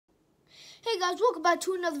Hey guys, welcome back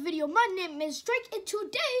to another video. My name is Drake, and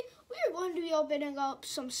today we are going to be opening up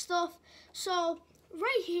some stuff. So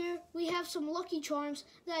right here we have some Lucky Charms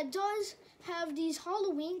that does have these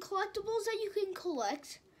Halloween collectibles that you can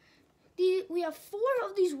collect. We have 4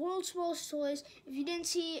 of these World's Smallest Toys. If you didn't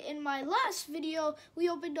see in my last video, we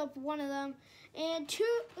opened up one of them. And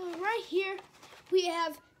right here we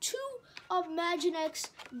have 2 of Imaginext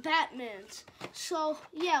Batmans. So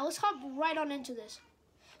yeah, let's hop right on into this.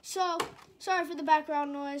 So, sorry for the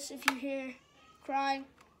background noise if you hear crying.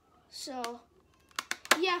 So,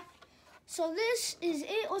 yeah. So this is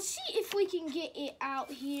it. Let's see if we can get it out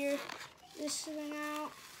here. This thing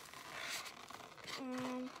out.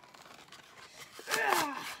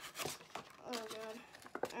 Oh god.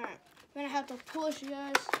 Alright. I'm gonna have to push,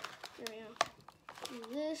 guys. There we go.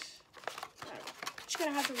 Do this. Alright. Just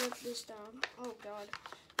gonna have to rip this down. Oh god.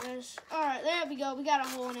 Yes. Alright, there we go. We got a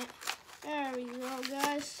hole in it. There we go,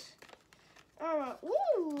 guys. Alright.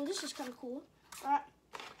 Woo! This is kind of cool. Alright.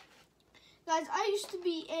 Guys, I used to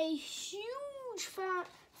be a huge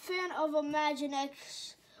fan of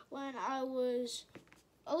Imaginext when I was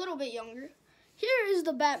a little bit younger. Here is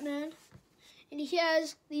the Batman. And he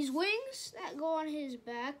has these wings that go on his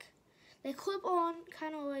back. They clip on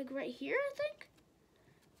kind of like right here, I think.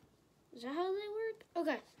 Is that how they work?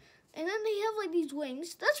 Okay. And then they have like these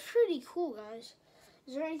wings. That's pretty cool, guys.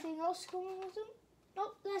 Is there anything else going with them?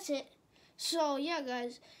 Nope, that's it. So, yeah,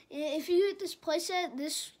 guys. If you hit this playset,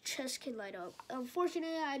 this chest can light up.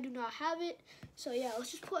 Unfortunately, I do not have it. So, yeah, let's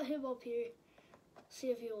just put him up here. See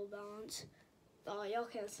if he will balance. Oh, y'all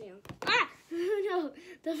can't see him. Ah! No,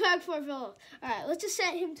 the back part fell off. Alright, let's just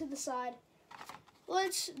set him to the side.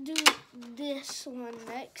 Let's do this one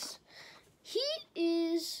next. He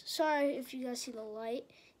is, sorry if you guys see the light.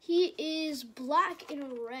 He is black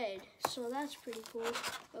and red, so that's pretty cool.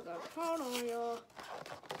 Okay, hold on, y'all.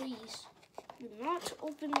 Please, do not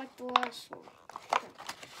open like the last one. Okay.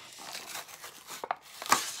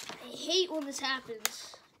 I hate when this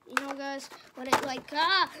happens. You know, guys, when it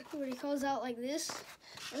when it comes out like this.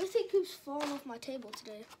 Everything keeps falling off my table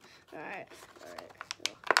today. Alright. So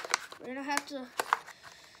we're gonna have to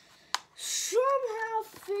somehow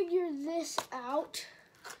figure this out.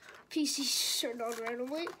 PC turned on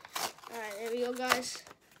randomly. Alright, there we go, guys.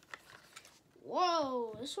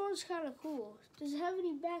 Whoa, this one's kind of cool. Does it have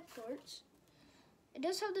any back parts? It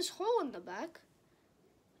does have this hole in the back.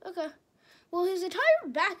 Okay. Well, his entire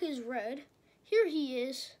back is red. Here he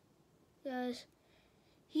is, guys.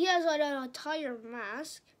 He has like an entire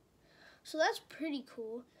mask. So that's pretty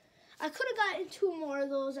cool. I could have gotten 2 more of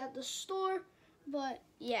those at the store, but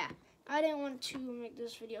yeah, I didn't want to make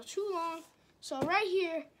this video too long. So right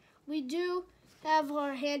here, we do have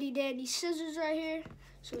our handy dandy scissors right here,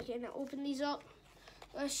 so we can open these up.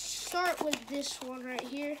 Let's start with this one right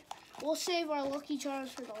here. We'll save our Lucky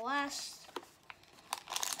Charms for the last.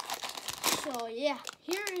 So yeah,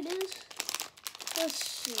 here it is. Let's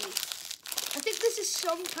see. I think this is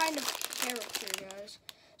some kind of character, guys.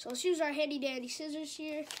 So let's use our handy dandy scissors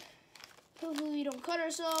here. Hopefully we don't cut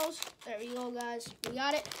ourselves. There we go, guys. We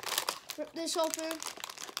got it. Rip this open.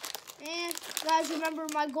 And guys, remember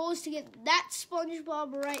my goal is to get that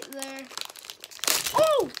SpongeBob right there.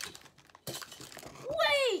 Oh!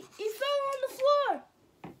 Wait! He fell on the floor!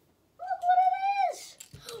 Look what it is!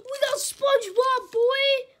 We got SpongeBob,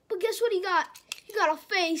 boy! But guess what he got? He got a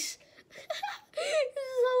face. This is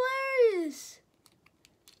hilarious.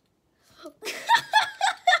 What in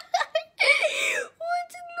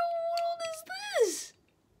the world is this?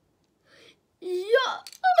 Yeah.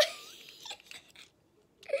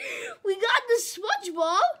 We got the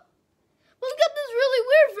SpongeBob, but we got this really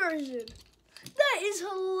weird version. That is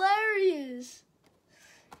hilarious.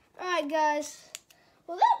 Alright, guys.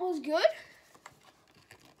 Well, that was good.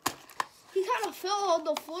 He kind of fell on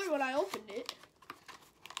the floor when I opened it.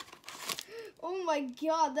 Oh my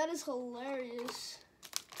god, that is hilarious.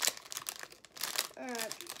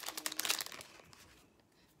 Alright.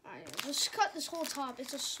 Alright, let's cut this whole top.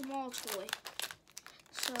 It's a small toy.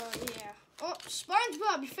 So, yeah. Oh,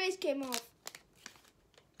 SpongeBob, your face came off.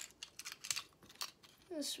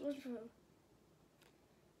 This SpongeBob.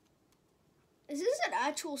 Is this an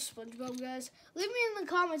actual SpongeBob, guys? Leave me in the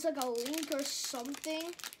comments like a link or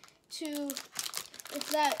something to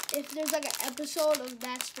if there's like an episode of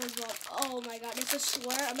that SpongeBob. Oh my god, it's a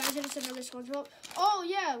swear. Imagine it's another SpongeBob. Oh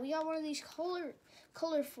yeah, we got one of these color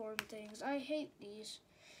form things. I hate these.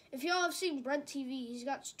 If y'all have seen Brent TV, he's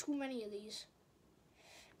got too many of these.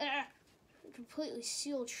 Completely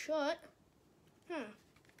sealed shut.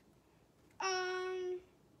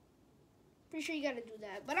 Pretty sure you gotta do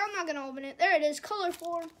that, but I'm not gonna open it. There it is, color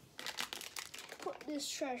form. put this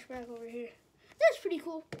trash bag over here. That's pretty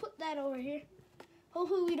cool. Put that over here.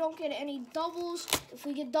 Hopefully we don't get any doubles. If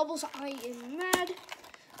we get doubles, I am mad.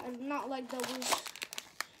 I do not like doubles.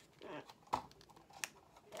 I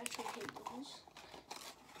actually hate doubles.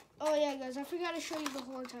 Oh yeah, guys, I forgot to show you the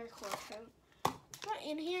whole entire collection. Right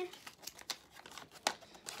in here,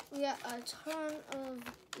 we got a ton of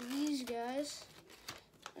these guys.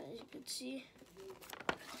 As you can see,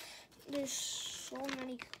 there's so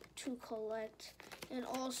many to collect. And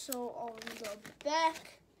also on the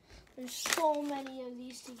back, there's so many of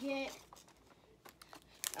these to get.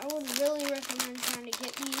 I would really recommend trying to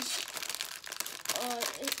get these.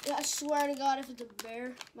 I swear to God, if it's a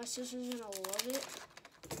bear, my sister's gonna love it.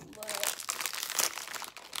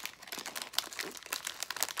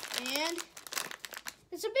 And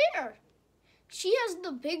it's a bear. She has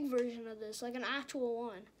the big version of this, like an actual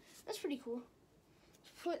one. That's pretty cool.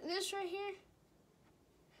 Put this right here.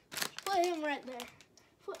 Put him right there.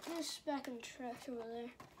 Put this back in the trash over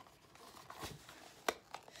there.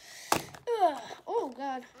 Ugh. Oh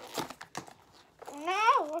God.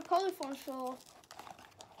 No, our color forms fell off.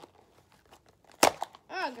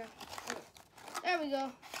 Okay. There we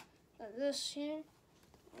go. Got this here.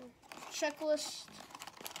 Checklist.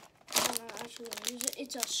 I'm not actually gonna use it.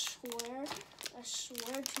 It's a square. I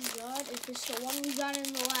swear to God, if it's the one we got in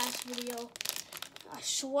the last video, I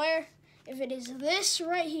swear, if it is this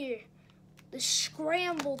right here, the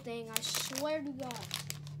scramble thing, I swear to God.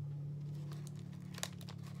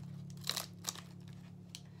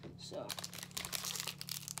 So,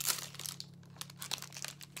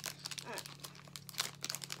 alright.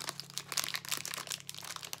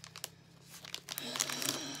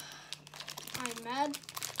 I'm mad.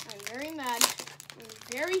 I'm very mad. I'm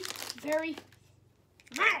very, very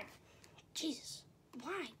mad. Jesus.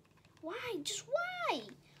 Why? Why? Just why?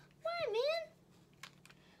 Why, man?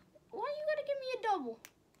 Why you gotta give me a double?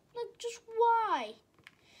 Like, just why?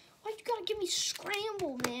 Why you gotta give me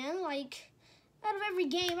scramble, man? Like, out of every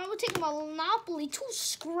game, I would take Monopoly. 2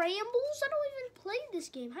 scrambles? I don't even play this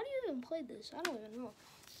game. How do you even play this? I don't even know.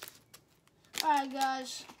 Alright,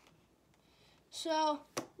 guys. So,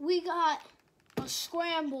 we got a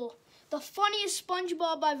scramble. The funniest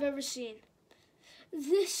SpongeBob I've ever seen.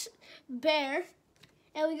 This bear.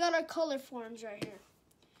 And we got our color forms right here.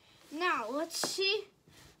 Now, let's see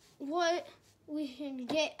what we can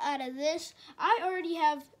get out of this. I already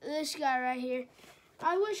have this guy right here.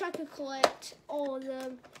 I wish I could collect all of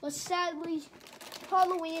them. But sadly,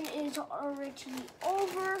 Halloween is already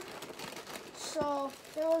over. So,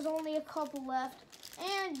 there was only a couple left.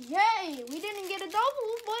 And yay, we didn't get a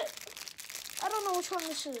double, but I don't know which one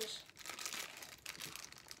this is.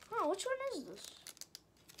 Oh, which one is this?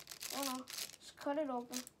 Oh no, let's cut it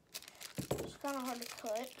open. It's kind of hard to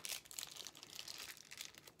cut.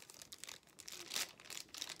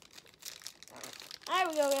 There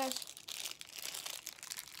we go, guys.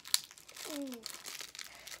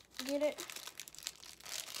 Get it?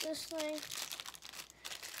 This thing.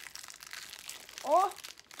 Oh,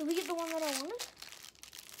 did we get the one that I wanted?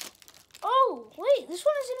 Oh, wait, this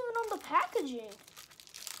one isn't even on the packaging.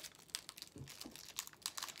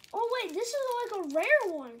 Oh, wait, this is like a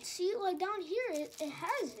rare one. See, like down here, it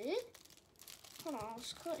has it. Hold on,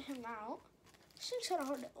 let's cut him out. This thing's kind of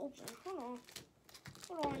hard to open.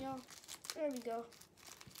 Hold on, y'all. There we go.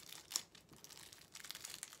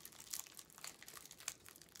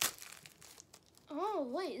 Oh,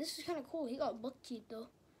 wait, this is kind of cool. He got buck teeth, though.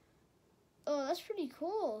 Oh, that's pretty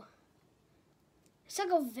cool. It's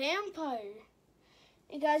like a vampire.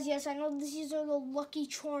 Hey, guys, yes, I know these are the Lucky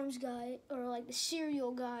Charms guy, or like the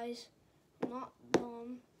cereal guys. Not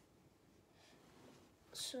dumb.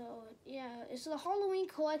 So, yeah, it's the Halloween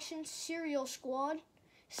Collection Cereal Squad.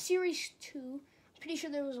 Series 2. I'm pretty sure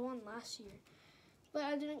there was one last year. But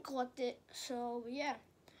I didn't collect it, so, yeah.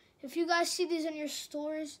 If you guys see these in your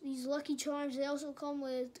stores, these Lucky Charms, they also come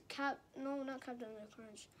with not Captain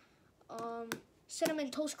Crunch.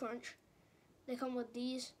 Cinnamon Toast Crunch. They come with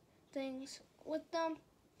these things with them.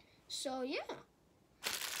 So, yeah.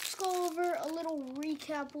 Let's go over a little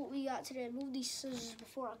recap what we got today. Move these scissors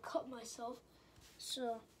before I cut myself.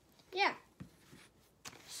 So, yeah.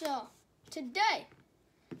 So, today.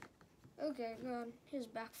 Okay, God. His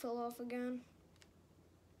back fell off again.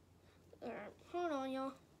 Alright, hold on,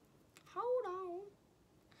 y'all. Hold on.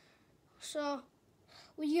 So,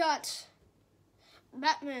 we got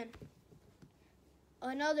Batman.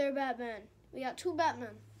 Another Batman. We got 2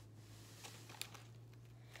 Batman.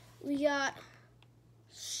 We got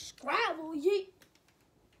Scrabble, yeet.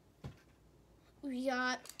 We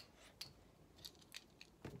got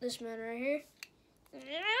this man right here.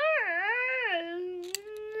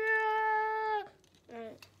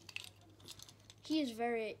 He is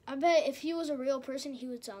very, I bet if he was a real person, he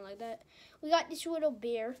would sound like that. We got this little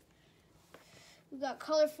bear. We got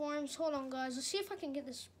color forms. Hold on, guys. Let's see if I can get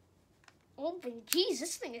this open. Jeez,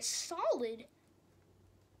 this thing is solid.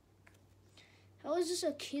 How is this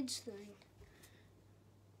a kid's thing?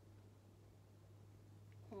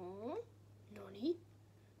 Oh, naughty.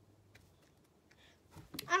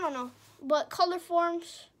 I don't know. But color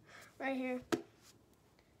forms right here.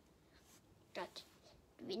 Got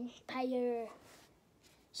vampire.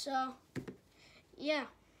 So, yeah.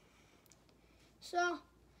 So,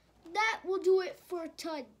 that will do it for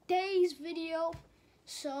today's video.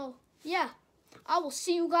 So, yeah. I will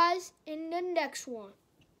see you guys in the next one.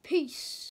 Peace.